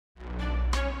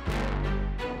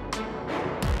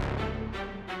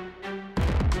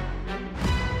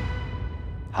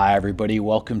Hi, everybody.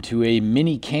 Welcome to a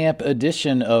mini camp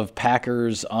edition of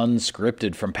Packers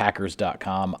Unscripted from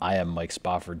Packers.com. I am Mike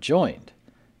Spofford, joined,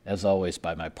 as always,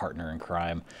 by my partner in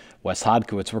crime, Wes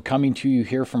Hodkiewicz. We're coming to you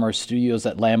here from our studios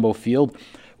at Lambeau Field.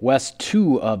 Wes,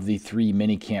 2 of the 3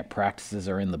 mini camp practices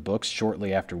are in the books.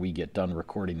 Shortly after we get done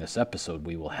recording this episode,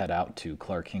 we will head out to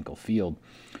Clark Hinkle Field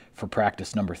for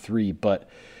practice number 3. But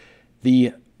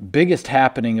the biggest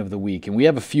happening of the week, and we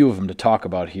have a few of them to talk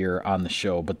about here on the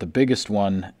show, but the biggest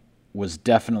one was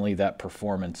definitely that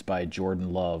performance by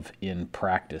Jordan Love in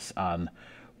practice on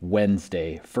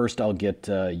Wednesday. First, I'll get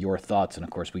your thoughts, and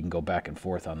of course, we can go back and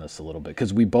forth on this a little bit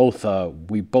because we both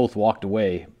walked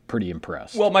away pretty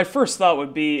impressed. Well, my first thought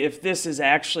would be if this is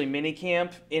actually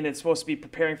minicamp and it's supposed to be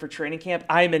preparing for training camp,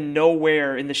 I'm in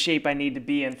nowhere in the shape I need to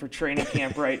be in for training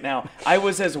camp right now. I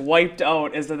was as wiped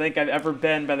out as I think I've ever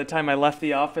been by the time I left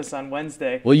the office on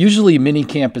Wednesday. Well, usually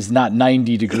minicamp is not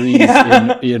 90 degrees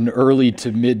in early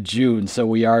to mid-June, so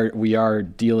we are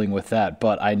dealing with that.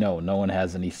 But I know no one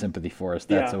has any sympathy for us.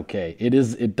 That's okay. It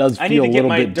does feel a little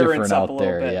bit different out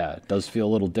there. Yeah, it does feel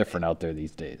a little different out there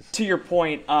these days. To your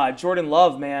point, Jordan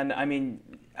Love, man. I mean,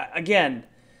 again,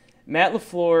 Matt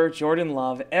LaFleur, Jordan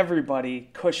Love,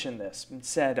 everybody cushioned this and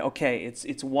said, okay,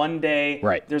 it's one day.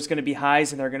 Right. There's going to be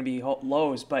highs and there are going to be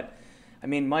lows. But, I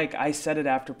mean, Mike, I said it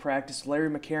after practice. Larry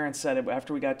McCarron said it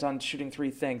after we got done shooting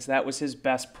 3 things. That was his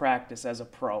best practice as a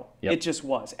pro. Yep. It just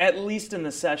was, at least in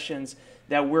the sessions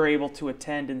that we're able to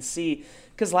attend and see.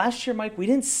 Because last year, Mike, we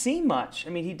didn't see much. I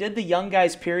mean, he did the young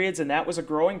guys periods, and that was a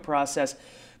growing process.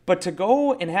 But to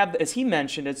go and have, as he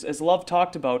mentioned, as Love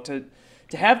talked about, to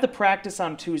have the practice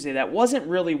on Tuesday, that wasn't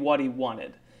really what he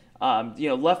wanted.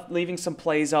 Leaving some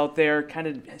plays out there, kind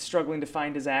of struggling to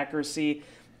find his accuracy.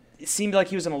 It seemed like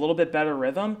he was in a little bit better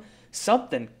rhythm.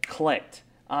 Something clicked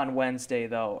on Wednesday,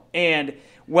 though. And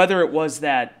whether it was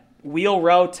that wheel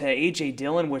route to A.J.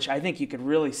 Dillon, which I think you could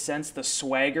really sense the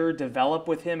swagger develop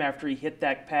with him after he hit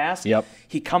that pass. Yep.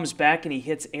 He comes back and he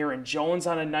hits Aaron Jones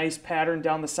on a nice pattern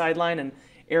down the sideline, and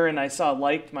Aaron, I saw,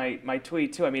 liked my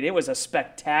tweet, too. I mean, it was a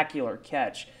spectacular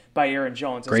catch by Aaron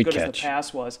Jones, as good as the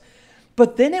pass was.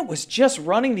 But then it was just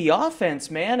running the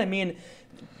offense, man. I mean,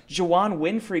 Juwan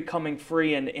Winfrey coming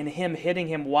free and him hitting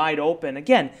him wide open.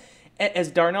 Again,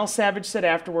 as Darnell Savage said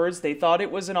afterwards, they thought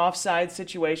it was an offside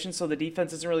situation, so the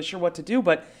defense isn't really sure what to do.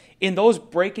 But in those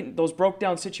broke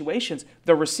down situations,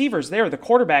 the receivers there, the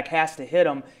quarterback has to hit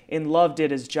them, and Love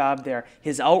did his job there.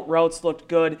 His out routes looked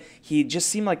good. He just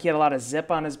seemed like he had a lot of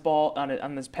zip on his ball,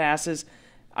 on his passes.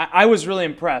 I was really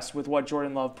impressed with what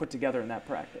Jordan Love put together in that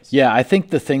practice. Yeah, I think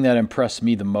the thing that impressed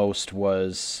me the most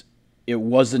was it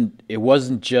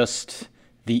wasn't just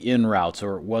the in routes,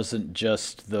 or it wasn't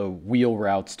just the wheel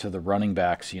routes to the running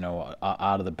backs,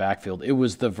 out of the backfield. It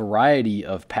was the variety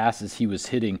of passes he was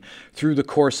hitting through the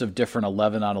course of different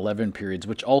 11-on-11 periods,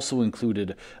 which also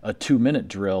included a 2-minute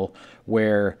drill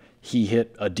where he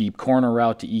hit a deep corner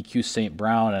route to EQ St.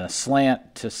 Brown and a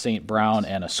slant to St. Brown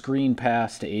and a screen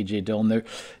pass to A.J. Dillon. There,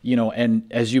 and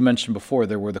as you mentioned before,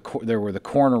 there were the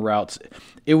corner routes.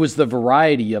 It was the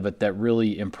variety of it that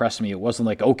really impressed me. It wasn't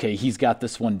like, okay, he's got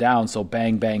this one down, so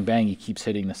bang, bang, bang, he keeps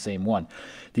hitting the same one.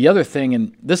 The other thing,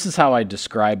 and this is how I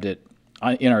described it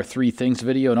in our 3 things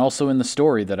video and also in the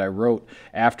story that I wrote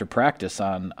after practice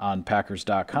on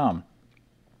Packers.com,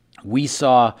 we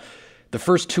saw the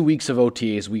first 2 weeks of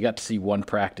OTAs, we got to see 1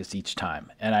 practice each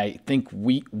time. And I think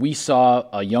we saw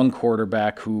a young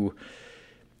quarterback who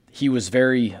he was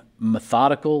very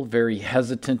methodical, very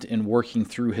hesitant in working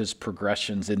through his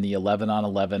progressions in the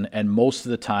 11-on-11, and most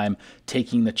of the time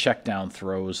taking the check down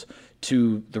throws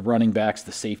to the running backs,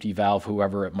 the safety valve,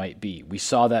 whoever it might be. We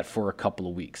saw that for a couple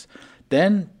of weeks.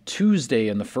 Then Tuesday,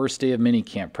 in the first day of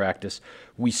minicamp practice,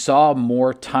 we saw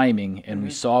more timing and we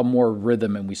saw more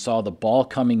rhythm and we saw the ball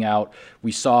coming out.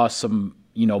 We saw some,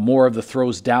 more of the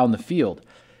throws down the field,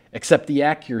 except the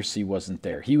accuracy wasn't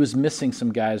there. He was missing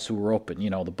some guys who were open.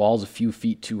 The ball's a few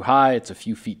feet too high. It's a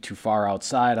few feet too far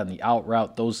outside on the out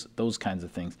route, those kinds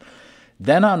of things.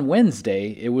 Then on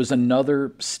Wednesday, it was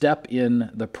another step in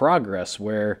the progress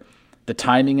where the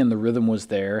timing and the rhythm was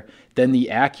there, then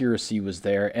the accuracy was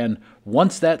there, and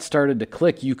once that started to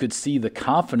click, you could see the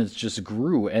confidence just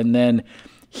grew, and then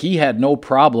he had no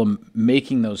problem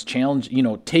making those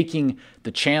taking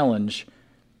the challenge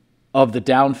of the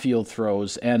downfield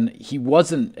throws, and he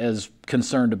wasn't as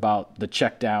concerned about the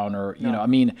check down or,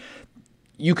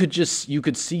 you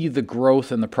could see the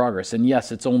growth and the progress, and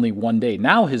yes, it's only 1 day.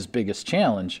 Now his biggest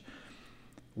challenge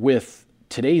with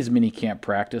today's minicamp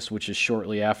practice, which is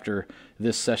shortly after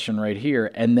this session right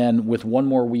here, and then with 1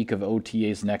 more week of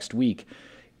OTAs next week,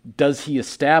 does he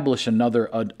establish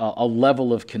a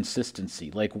level of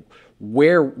consistency? Like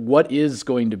what is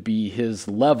going to be his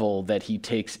level that he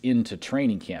takes into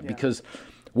training camp? Yeah. Because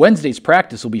Wednesday's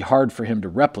practice will be hard for him to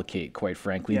replicate, quite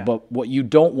frankly. Yeah. But what you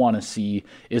don't want to see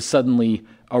is suddenly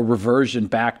a reversion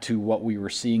back to what we were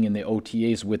seeing in the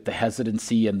OTAs with the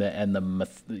hesitancy and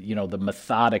the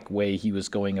methodic way he was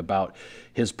going about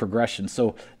his progression.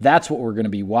 So that's what we're going to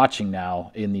be watching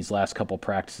now in these last couple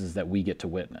practices that we get to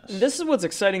witness. This is what's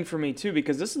exciting for me too,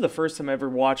 because this is the first time I ever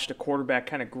watched a quarterback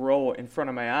kind of grow in front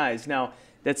of my eyes. Now,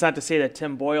 that's not to say that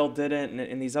Tim Boyle didn't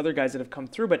and these other guys that have come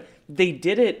through, but they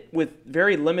did it with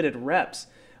very limited reps.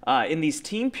 In these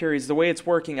team periods, the way it's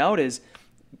working out is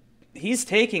he's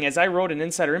taking, as I wrote in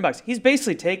Insider Inbox, he's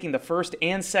basically taking the first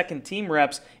and second team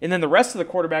reps, and then the rest of the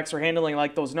quarterbacks are handling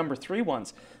like those number 3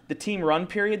 ones. The team run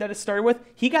period that it started with,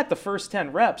 he got the first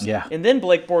 10 reps, and then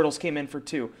Blake Bortles came in for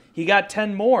 2. He got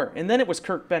 10 more, and then it was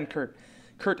Kurt Benkert.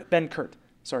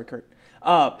 Sorry, Kurt.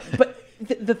 But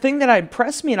the thing that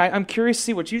impressed me, and I'm curious to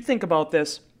see what you think about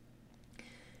this,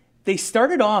 they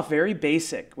started off very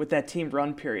basic with that team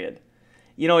run period.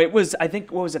 You know, it was, I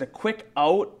think, what was it, a quick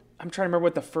out? I'm trying to remember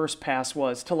what the first pass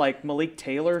was, to like Malik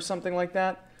Taylor or something like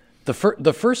that. The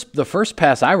first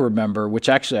pass I remember, which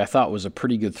actually I thought was a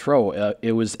pretty good throw,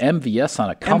 it was MVS on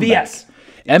a comeback.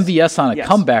 MVS on a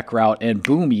comeback route, and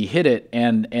boom, he hit it,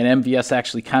 and MVS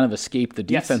actually kind of escaped the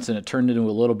defense, and it turned into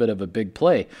a little bit of a big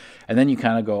play. And then you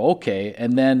kind of go, okay,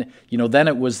 and then then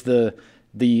it was the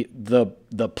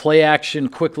play action,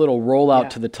 quick little rollout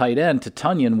to the tight end to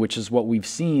Tonyan, which is what we've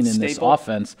seen in this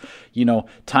offense,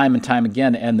 time and time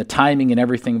again. And the timing and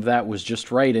everything of that was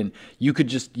just right. And you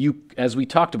could as we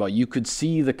talked about, you could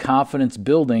see the confidence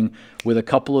building with a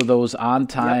couple of those on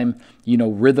time,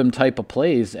 rhythm type of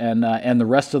plays, and the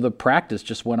rest of the practice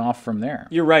just went off from there.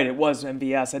 You're right. It was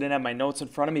MVS. I didn't have my notes in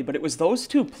front of me, but it was those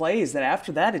 2 plays that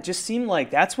after that, it just seemed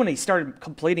like that's when he started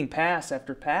completing pass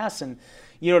after pass. And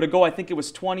to go, I think it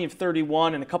was 20 of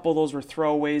 31, and a couple of those were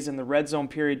throwaways in the red zone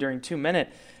period during 2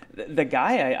 minutes. The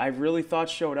guy I really thought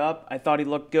showed up. I thought he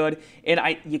looked good.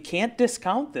 And you can't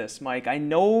discount this, Mike. I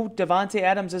know Davante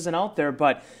Adams isn't out there,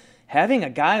 but having a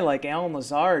guy like Allen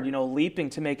Lazard, leaping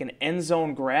to make an end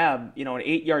zone grab, an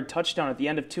 8-yard touchdown at the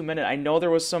end of 2 minutes. I know there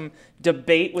was some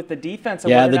debate with the defense.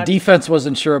 Yeah, the defense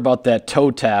wasn't sure about that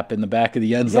toe tap in the back of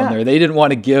the end zone there. They didn't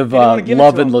want to give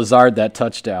Love and Lazard that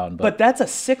touchdown. But that's a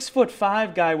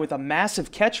 6'5" guy with a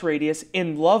massive catch radius,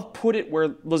 and Love put it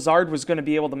where Lazard was going to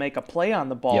be able to make a play on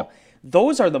the ball. Yep.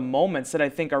 Those are the moments that I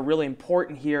think are really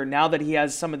important here now that he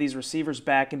has some of these receivers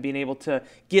back and being able to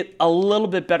get a little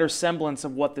bit better semblance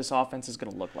of what this offense is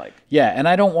going to look like. Yeah, and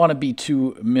I don't want to be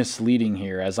too misleading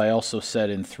here, as I also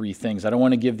said in 3 things. I don't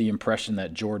want to give the impression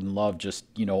that Jordan Love just,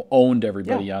 owned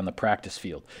everybody on the practice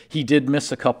field. He did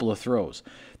miss a couple of throws.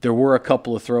 There were a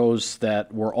couple of throws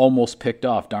that were almost picked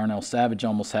off. Darnell Savage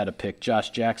almost had a pick.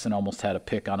 Josh Jackson almost had a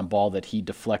pick on a ball that he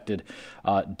deflected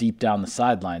deep down the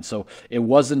sideline. So it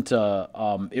wasn't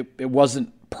it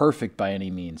wasn't perfect by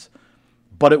any means,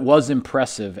 but it was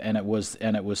impressive, and it was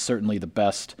certainly the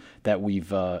best that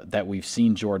we've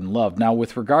seen Jordan Love. Now,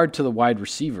 with regard to the wide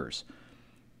receivers,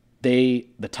 the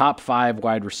top 5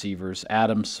 wide receivers,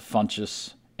 Adams,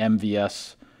 Funchess,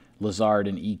 MVS, Lazard,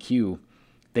 and EQ.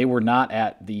 They were not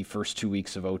at the first 2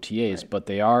 weeks of OTAs, but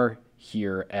they are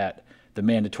here at the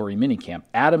mandatory minicamp.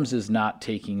 Adams is not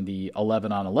taking the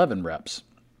 11-on-11 reps,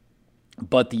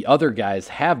 but the other guys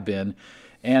have been.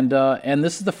 And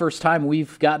this is the first time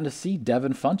we've gotten to see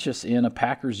Devin Funchess in a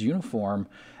Packers uniform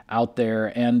out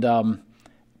there. And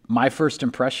my first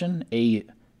impression, a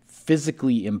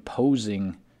physically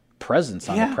imposing presence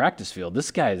on the practice field.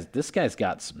 This guy's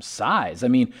got some size. I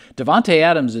mean, Davante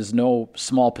Adams is no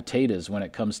small potatoes when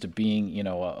it comes to being,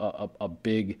 a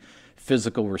big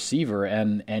physical receiver,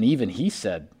 and even he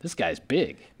said this guy's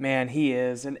big. Man, he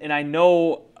is. And I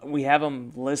know we have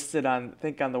him listed on the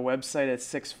website at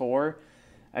 6'4".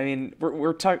 I mean,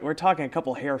 we're talking a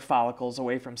couple hair follicles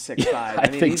away from 6'5". Yeah, I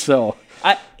think so.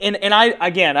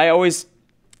 I always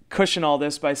cushion all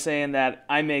this by saying that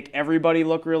I make everybody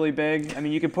look really big. I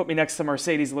mean, you could put me next to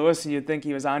Mercedes Lewis and you'd think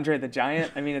he was Andre the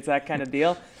Giant. I mean, it's that kind of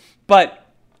deal.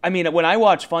 But, I mean, when I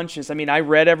watch Funchess, I mean, I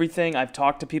read everything. I've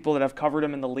talked to people that have covered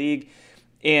him in the league.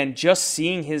 And just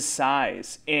seeing his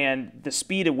size and the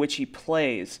speed at which he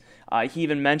plays, he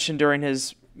even mentioned during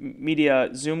his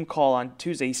media Zoom call on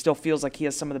Tuesday, he still feels like he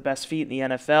has some of the best feet in the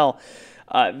NFL.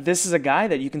 This is a guy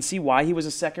that you can see why he was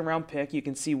a second-round pick. You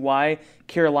can see why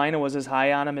Carolina was as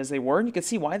high on him as they were. And you can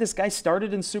see why this guy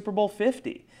started in Super Bowl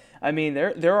 50. I mean,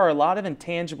 there are a lot of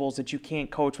intangibles that you can't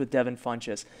coach with Devin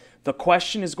Funchess. The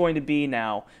question is going to be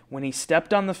now, when he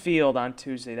stepped on the field on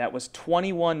Tuesday, that was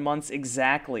 21 months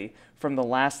exactly from the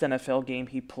last NFL game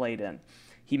he played in.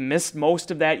 He missed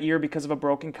most of that year because of a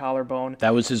broken collarbone.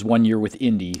 That was his 1 year with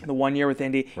Indy. The 1 year with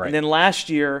Indy. Right. And then last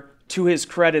year, to his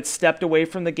credit, stepped away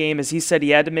from the game. As he said, he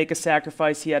had to make a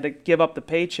sacrifice. He had to give up the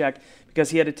paycheck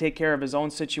because he had to take care of his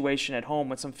own situation at home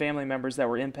with some family members that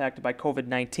were impacted by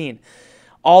COVID-19.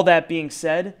 All that being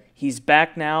said, he's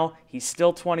back now. He's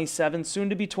still 27, soon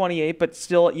to be 28, but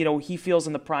still, he feels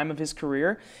in the prime of his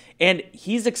career. And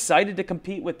he's excited to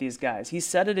compete with these guys. He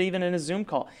said it even in a Zoom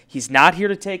call. He's not here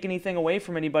to take anything away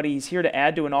from anybody. He's here to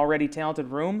add to an already talented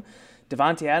room.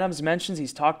 Davante Adams mentions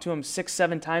he's talked to him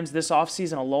 6-7 times this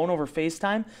offseason alone over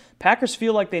FaceTime. Packers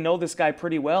feel like they know this guy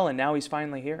pretty well, and now he's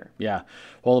finally here. Yeah.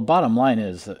 Well, the bottom line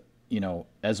is,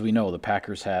 as we know, the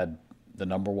Packers had the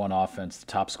number one offense, the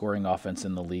top scoring offense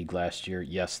in the league last year.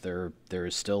 Yes, there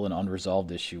is still an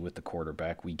unresolved issue with the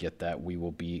quarterback. We get that. We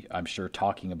will be, I'm sure,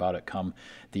 talking about it come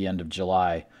the end of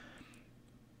July.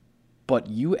 But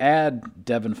you add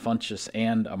Devin Funchess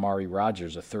and Amari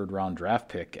Rodgers, a third-round draft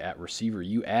pick at receiver.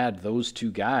 You add those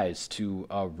two guys to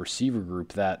a receiver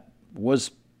group that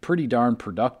was pretty darn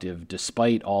productive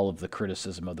despite all of the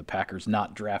criticism of the Packers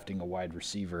not drafting a wide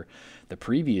receiver the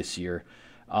previous year.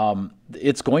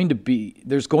 There's going to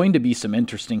be some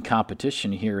interesting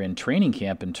competition here in training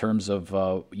camp in terms of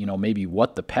maybe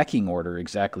what the pecking order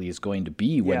exactly is going to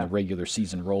be when the regular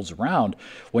season rolls around,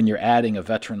 when you're adding a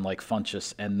veteran like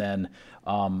Funchess and then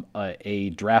a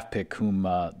draft pick whom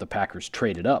the Packers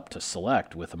traded up to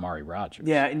select with Amari Rodgers.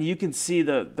 Yeah, and you can see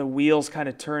the wheels kind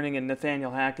of turning in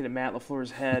Nathaniel Hackett and Matt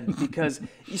LaFleur's head because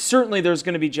certainly there's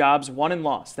going to be jobs won and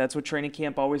lost. That's what training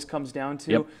camp always comes down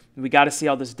to. Yep. We got to see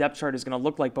how this depth chart is going to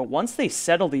look like. But once they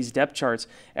settle these depth charts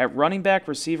at running back,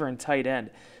 receiver, and tight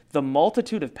end, the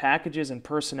multitude of packages and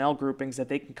personnel groupings that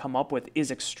they can come up with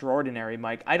is extraordinary,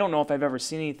 Mike. I don't know if I've ever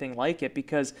seen anything like it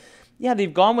because,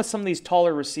 they've gone with some of these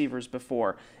taller receivers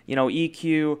before.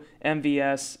 EQ,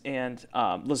 MVS, and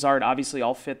Lazard obviously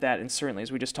all fit that, and certainly,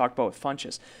 as we just talked about with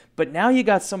Funchess. But now you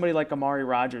got somebody like Amari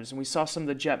Rodgers, and we saw some of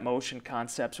the jet motion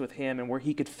concepts with him and where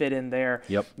he could fit in there.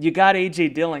 Yep. You got A.J.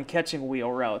 Dillon catching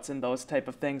wheel routes and those type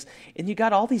of things. And you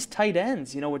got all these tight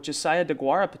ends, with Josiah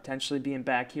DeGuara potentially being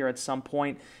back here at some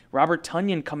point, Robert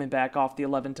Tonyan coming back off the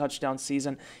 11-touchdown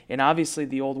season, and obviously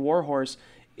the old warhorse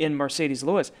in Mercedes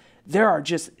Lewis. There are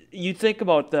just, you think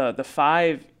about the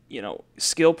five,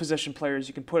 skill position players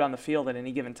you can put on the field at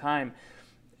any given time.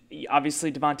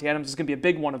 Obviously, Davante Adams is going to be a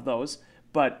big one of those.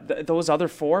 But those other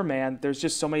four, man, there's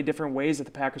just so many different ways that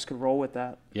the Packers could roll with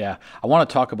that. Yeah, I want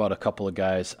to talk about a couple of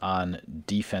guys on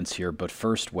defense here. But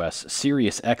first, Wes,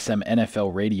 SiriusXM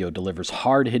NFL Radio delivers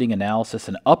hard-hitting analysis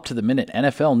and up-to-the-minute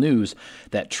NFL news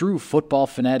that true football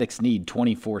fanatics need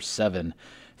 24/7,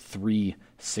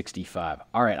 365.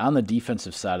 All right, on the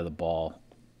defensive side of the ball,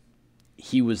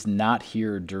 he was not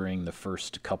here during the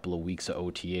first couple of weeks of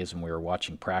OTAs when we were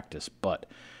watching practice, but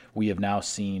we have now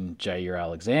seen Jaire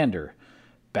Alexander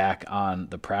back on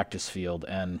the practice field.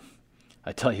 And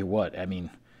I tell you what, I mean,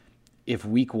 if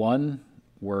week one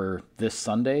were this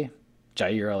Sunday,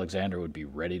 Jaire Alexander would be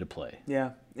ready to play.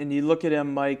 Yeah, and you look at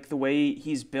him, Mike, the way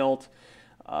he's built.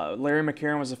 Larry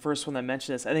McCarron was the first one that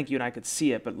mentioned this. I think you and I could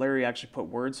see it, but Larry actually put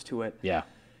words to it. Yeah.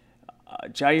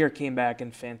 Jaire came back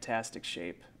in fantastic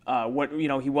shape.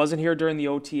 He wasn't here during the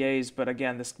OTAs, but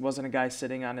again, this wasn't a guy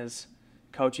sitting on his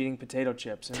couch eating potato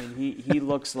chips. I mean, he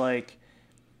looks like,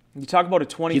 you talk about a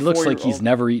 24-year-old. He looks like he's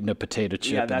never eaten a potato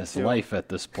chip in his too. life at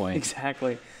this point.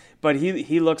 Exactly. But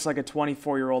he looks like a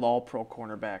 24-year-old all-pro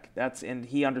cornerback. And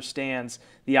he understands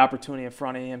the opportunity in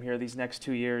front of him here these next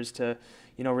 2 years to,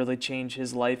 really change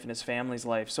his life and his family's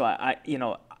life. So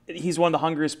he's one of the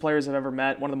hungriest players I've ever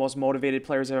met, one of the most motivated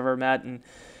players I've ever met, and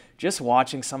just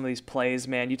watching some of these plays,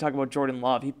 man. You talk about Jordan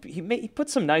Love. He put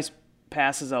some nice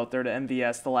passes out there to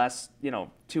MVS the last,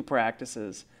 2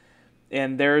 practices.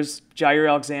 And there's Jaire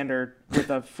Alexander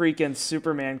with a freaking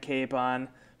Superman cape on,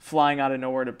 flying out of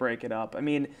nowhere to break it up. I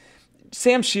mean,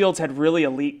 Sam Shields had really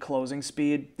elite closing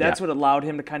speed. That's what allowed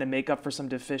him to kind of make up for some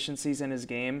deficiencies in his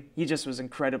game. He just was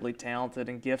incredibly talented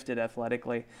and gifted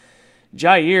athletically.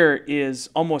 Jaire is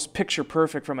almost picture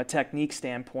perfect from a technique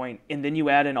standpoint, and then you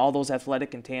add in all those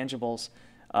athletic intangibles.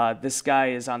 This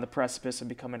guy is on the precipice of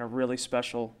becoming a really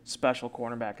special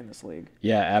cornerback in this league.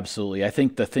 Yeah, absolutely. I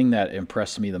think the thing that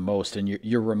impressed me the most, and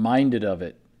you're reminded of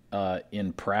it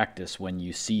in practice when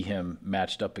you see him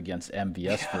matched up against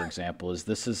MVS, for example, is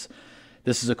this is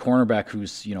this is a cornerback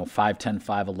who's 5'10",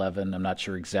 5'11". I'm not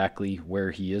sure exactly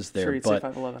where he is there, but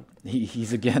 5'11".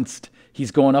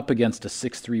 He's going up against a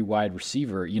 6'3" wide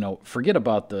receiver. Forget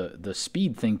about the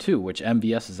speed thing too, which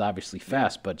MVS is obviously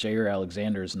fast, but Jair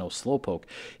Alexander is no slowpoke.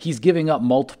 He's giving up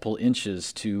multiple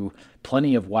inches to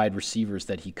plenty of wide receivers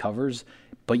that he covers.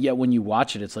 But yet, when you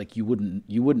watch it, it's like you wouldn't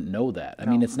know that. I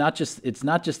mean, it's not just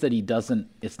that he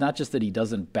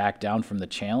doesn't back down from the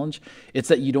challenge. It's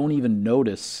that you don't even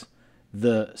notice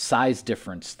the size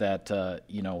difference that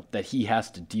that he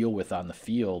has to deal with on the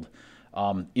field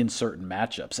in certain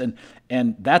matchups,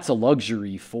 and that's a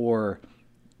luxury for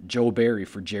Joe Barry,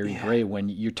 for Jerry Gray, when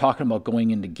you're talking about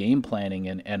going into game planning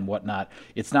and whatnot.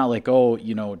 It's not like,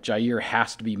 Jair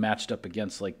has to be matched up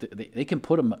against, like, they can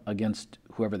put him against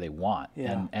whoever they want.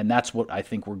 Yeah. And that's what I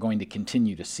think we're going to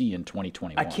continue to see in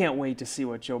 2021. I can't wait to see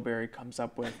what Joe Barry comes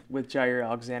up with Jair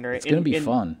Alexander. It's going to be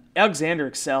fun. Alexander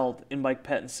excelled in Mike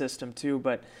Pettine's system too,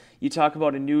 but you talk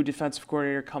about a new defensive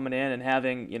coordinator coming in and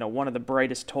having, one of the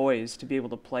brightest toys to be able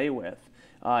to play with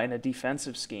in a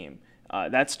defensive scheme.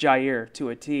 That's Jair to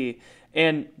a T.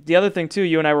 And the other thing too,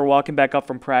 you and I were walking back up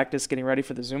from practice, getting ready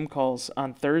for the Zoom calls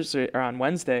on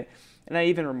Wednesday, and I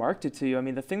even remarked it to you. I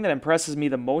mean, the thing that impresses me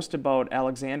the most about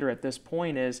Alexander at this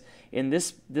point is, in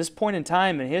this point in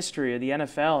time in history of the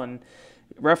NFL, and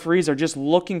referees are just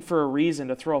looking for a reason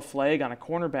to throw a flag on a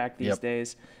cornerback these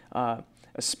days,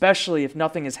 especially if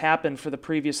nothing has happened for the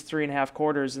previous 3.5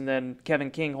 quarters, and then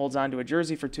Kevin King holds on to a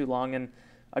jersey for too long, and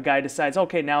a guy decides,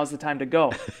 okay, now's the time to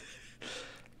go.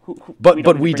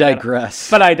 But we digress.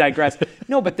 But I digress.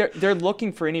 No, but they're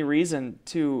looking for any reason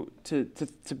to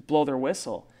blow their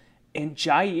whistle. And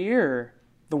Jair,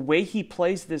 the way he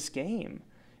plays this game,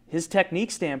 his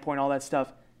technique standpoint, all that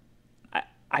stuff,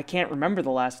 I can't remember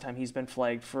the last time he's been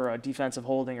flagged for a defensive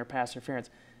holding or pass interference.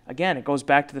 Again, it goes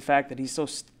back to the fact that he's so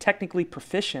technically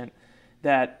proficient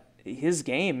that his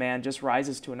game, man, just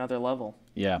rises to another level.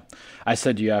 Yeah. I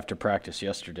said to you after practice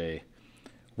yesterday,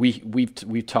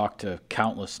 We've talked to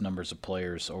countless numbers of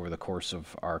players over the course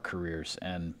of our careers,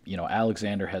 and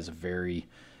Alexander has a very,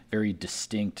 very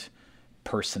distinct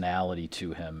personality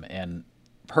to him, and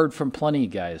heard from plenty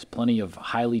of guys, plenty of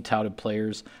highly touted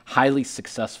players, highly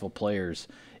successful players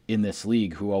in this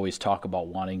league who always talk about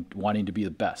wanting to be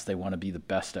the best. They want to be the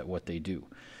best at what they do.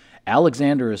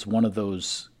 Alexander is one of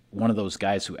those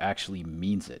guys who actually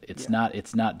means it. It's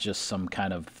not just some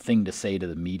kind of thing to say to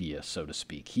the media, so to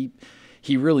speak.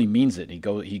 He really means it. He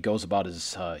goes about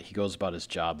his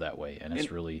job that way, and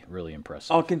it's really, really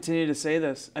impressive. I'll continue to say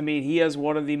this. I mean, he has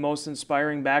one of the most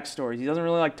inspiring backstories. He doesn't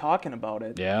really like talking about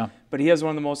it. Yeah. But he has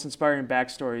one of the most inspiring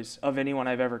backstories of anyone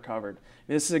I've ever covered.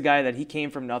 This is a guy that he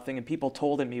came from nothing, and people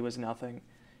told him he was nothing.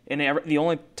 And the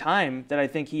only time that I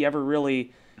think he ever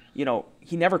really,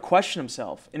 he never questioned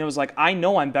himself. And it was like, I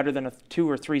know I'm better than a 2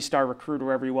 or 3 star recruit,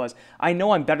 wherever he was. I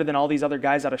know I'm better than all these other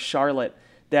guys out of Charlotte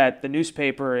that the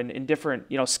newspaper and different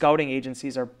scouting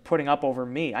agencies are putting up over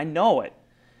me. I know it,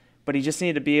 but he just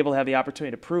needed to be able to have the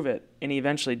opportunity to prove it, and he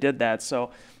eventually did that.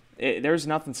 So there's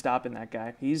nothing stopping that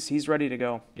guy. He's ready to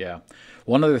go. Yeah.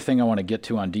 One other thing I want to get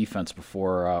to on defense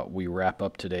before we wrap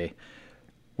up today,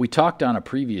 we talked on a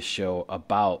previous show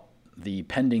about the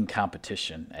pending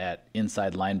competition at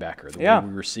inside linebacker. The way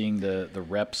we were seeing the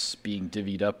reps being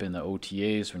divvied up in the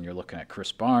OTAs when you're looking at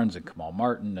Chris Barnes and Kamal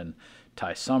Martin and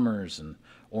Ty Summers and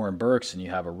Oren Burks, and you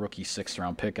have a rookie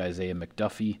 6th-round pick, Isaiah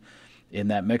McDuffie, in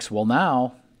that mix. Well,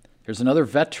 now there's another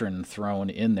veteran thrown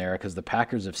in there because the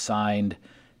Packers have signed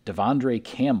Devondre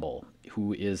Campbell,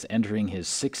 who is entering his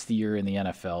 6th year in the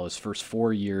NFL, his first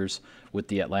 4 years with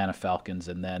the Atlanta Falcons,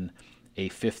 and then a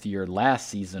 5th year last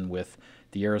season with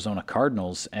the Arizona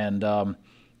Cardinals. And,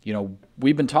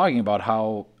 we've been talking about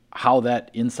how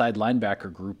that inside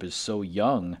linebacker group is so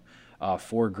young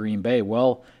for Green Bay.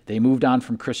 Well, they moved on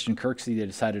from Christian Kirksey. They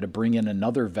decided to bring in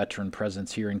another veteran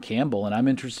presence here in Campbell, and I'm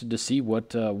interested to see what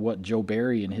Joe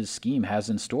Barry and his scheme has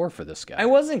in store for this guy. I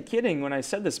wasn't kidding when I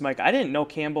said this, Mike. I didn't know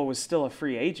Campbell was still a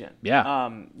free agent.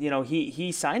 Yeah.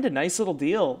 He signed a nice little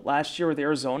deal last year with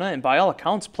Arizona, and by all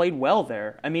accounts played well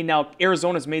there. I mean, now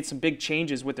Arizona's made some big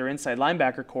changes with their inside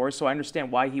linebacker core, so I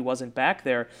understand why he wasn't back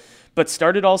there. But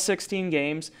started all 16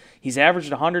 games. He's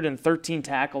averaged 113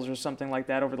 tackles or something like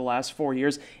that over the last 4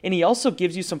 years, and he also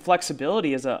gives you some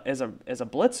flexibility as a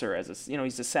blitzer.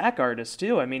 He's a sack artist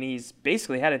too. I mean, he's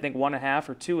basically had, I think, 1.5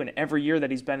 or 2 in every year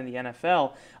that he's been in the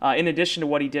NFL. In addition to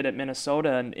what he did at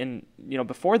Minnesota and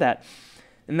before that.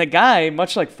 And the guy,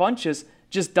 much like Funchess,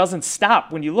 just doesn't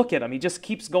stop when you look at him. He just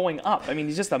keeps going up. I mean,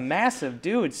 he's just a massive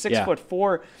dude,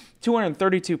 6'4",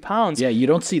 232 pounds. Yeah, you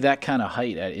don't see that kind of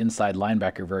height at inside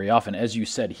linebacker very often. As you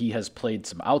said, he has played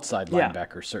some outside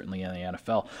linebackers, certainly in the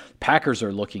NFL. Packers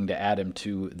are looking to add him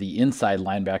to the inside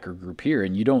linebacker group here,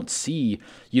 and you don't see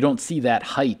that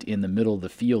height in the middle of the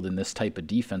field in this type of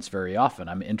defense very often.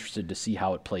 I'm interested to see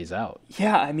how it plays out.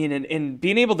 Yeah, I mean, and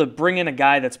being able to bring in a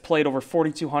guy that's played over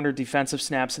 4,200 defensive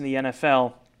snaps in the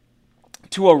NFL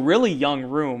to a really young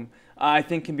room, I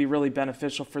think can be really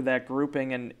beneficial for that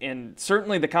grouping, and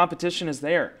certainly the competition is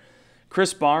there.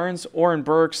 Chris Barnes, Oren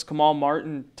Burks, Kamal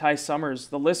Martin, Ty Summers,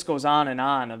 the list goes on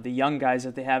of the young guys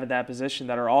that they have at that position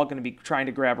that are all going to be trying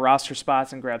to grab roster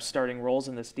spots and grab starting roles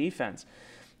in this defense.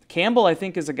 Campbell, I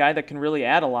think, is a guy that can really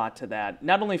add a lot to that,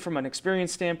 not only from an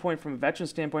experience standpoint, from a veteran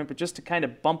standpoint, but just to kind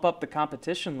of bump up the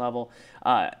competition level.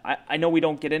 I know we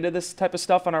don't get into this type of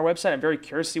stuff on our website. I'm very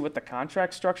curious to see what the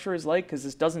contract structure is like, because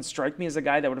this doesn't strike me as a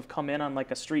guy that would have come in on like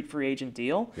a street free agent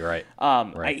deal. You're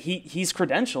right. He's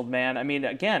credentialed, man. I mean,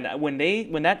 again, when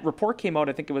that report came out,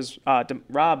 I think it was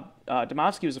Rob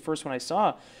Demovsky was the first one I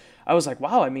saw. I was like,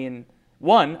 wow. I mean,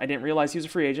 one, I didn't realize he was a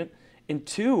free agent, and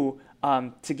two,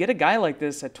 to get a guy like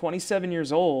this at 27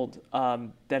 years old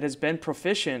that has been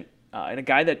proficient and a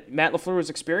guy that Matt LaFleur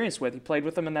was experienced with. He played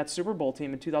with him in that Super Bowl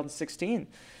team in 2016.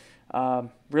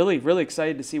 Really, really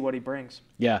excited to see what he brings.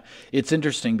 Yeah, it's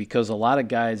interesting because a lot of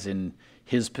guys in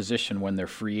his position when they're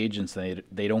free agents,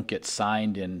 they don't get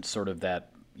signed in sort of that,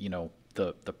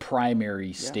 the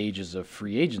primary stages of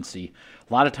free agency.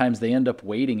 A lot of times they end up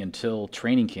waiting until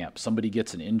training camp. Somebody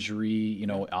gets an injury,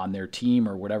 on their team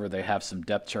or whatever. They have some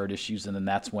depth chart issues, and then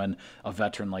that's when a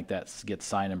veteran like that gets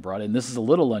signed and brought in. This is a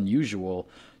little unusual,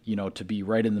 to be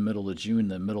right in the middle of June,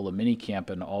 the middle of mini camp,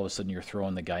 and all of a sudden you're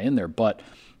throwing the guy in there. But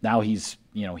now he's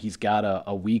got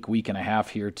a week and a half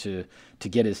here to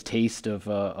get his taste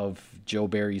of Joe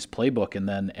Barry's playbook, and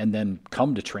then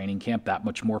come to training camp that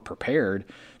much more prepared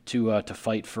to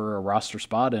fight for a roster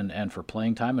spot and for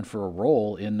playing time and for a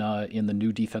role in the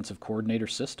new defensive coordinator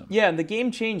system. Yeah, and the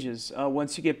game changes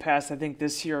once you get past, I think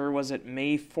this year, was it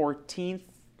May 14th,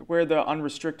 where the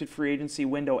unrestricted free agency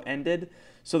window ended.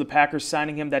 So the Packers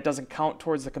signing him, that doesn't count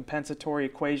towards the compensatory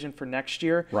equation for next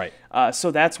year. Right. So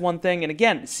that's one thing. And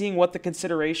again, seeing what the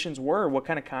considerations were, what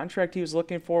kind of contract he was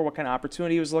looking for, what kind of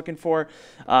opportunity he was looking for.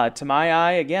 To my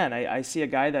eye, again, I see a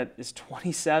guy that is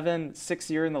 27, 6th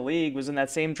year in the league, was in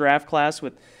that same draft class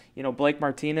with Blake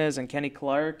Martinez and Kenny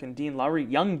Clark and Dean Lowry,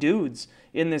 young dudes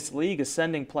in this league,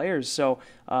 ascending players. So,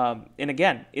 and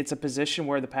again, it's a position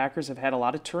where the Packers have had a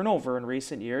lot of turnover in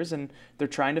recent years, and they're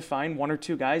trying to find one or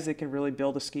two guys they can really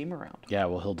build a scheme around. Yeah,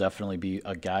 well, he'll definitely be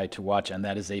a guy to watch, and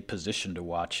that is a position to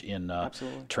watch in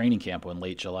training camp when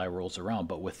late July rolls around.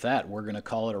 But with that, we're going to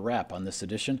call it a wrap on this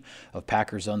edition of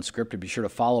Packers Unscripted. Be sure to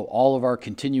follow all of our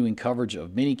continuing coverage of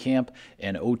minicamp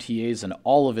and OTAs and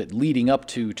all of it leading up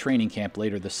to training camp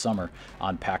later this summer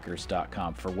on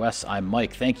Packers.com. For Wes, I'm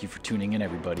Mike. Thank you for tuning in,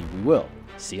 everybody. We will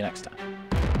see you next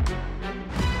time.